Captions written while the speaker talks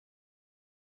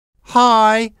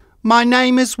Hi, my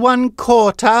name is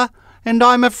 1/4 and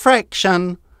I'm a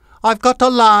fraction. I've got a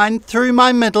line through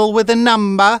my middle with a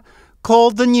number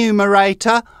called the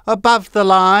numerator above the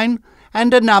line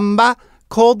and a number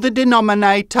called the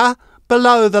denominator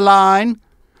below the line.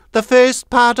 The first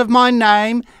part of my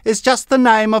name is just the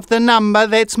name of the number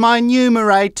that's my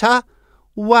numerator,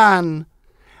 1.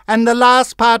 And the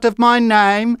last part of my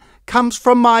name comes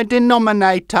from my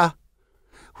denominator.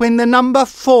 When the number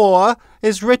 4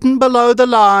 is written below the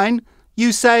line,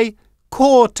 you say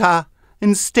quarter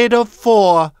instead of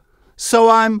 4. So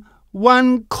I'm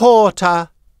 1/4.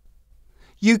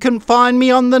 You can find me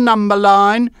on the number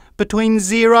line between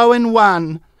 0 and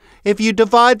 1. If you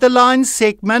divide the line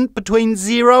segment between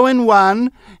 0 and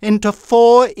 1 into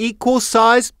 4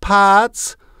 equal-sized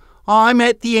parts, I'm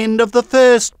at the end of the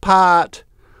first part.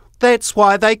 That's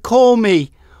why they call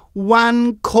me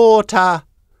 1/4.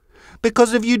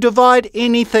 Because if you divide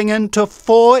anything into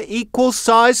 4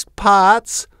 equal-sized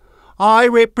parts, I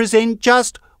represent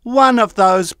just one of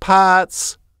those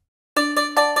parts.